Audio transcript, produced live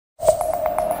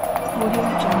Audio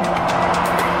Jungle.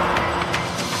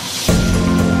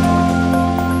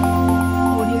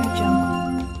 Audio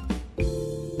Jungle.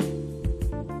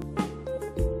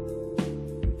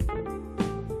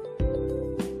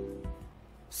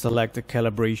 Select the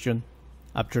calibration,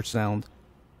 ultrasound,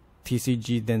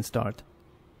 TCG, then start.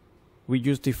 We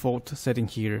use default setting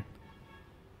here.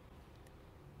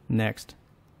 Next,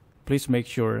 please make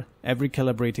sure every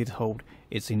calibrated hole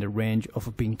is in the range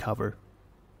of beam cover.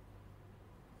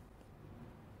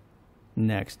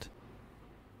 Next,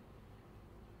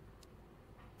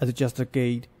 adjust the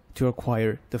gate to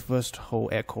acquire the first hole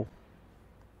echo.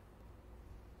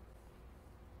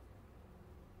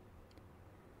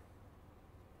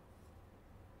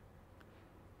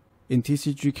 In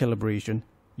TCG calibration,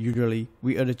 usually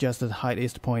we adjust the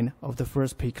highest point of the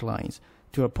first peak lines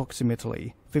to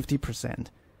approximately 50%.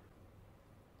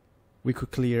 We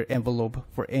could clear envelope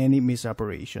for any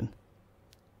misoperation.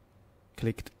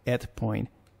 Click Add Point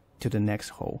to the next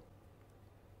hole.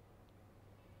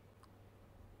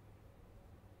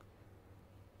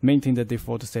 Maintain the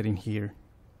default setting here.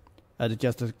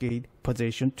 Adjust the gate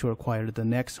position to acquire the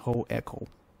next hole echo.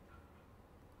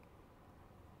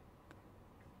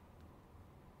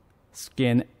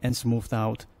 Scan and smooth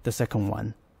out the second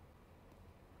one.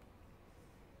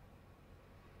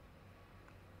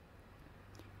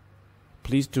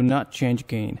 Please do not change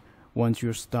gain once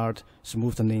you start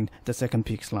smoothing the second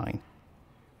peak line.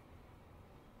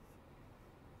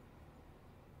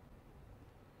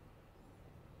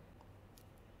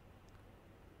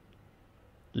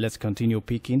 Let's continue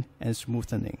peaking and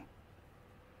smoothing.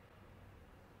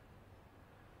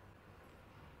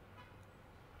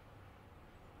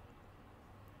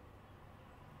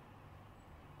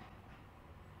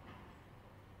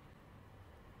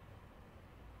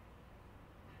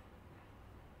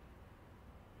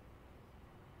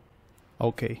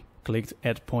 OK, click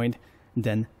Add Point,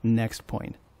 then Next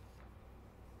Point.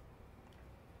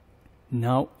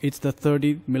 Now it's the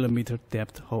 30mm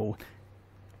depth hole.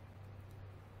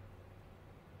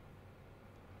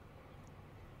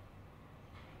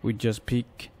 We just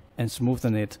peak and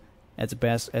smoothen it as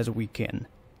best as we can.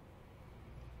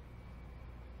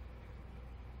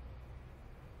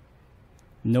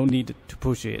 No need to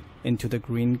push it into the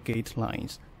green gate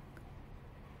lines.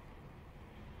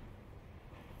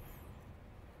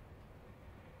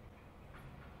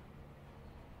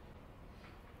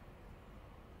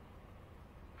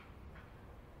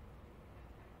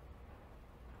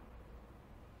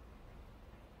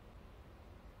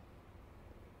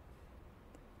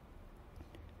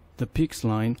 The peaks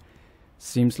line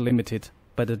seems limited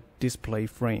by the display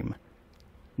frame.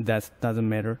 That doesn't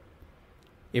matter,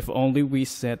 if only we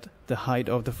set the height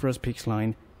of the first peaks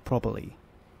line properly.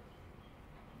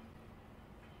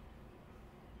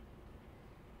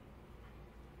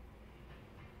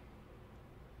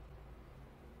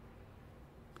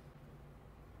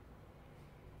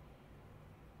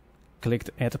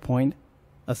 Click Add Point,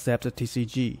 accept the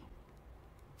TCG.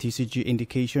 TCG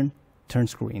indication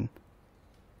turns green.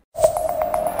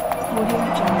 Audio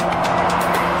Jungle.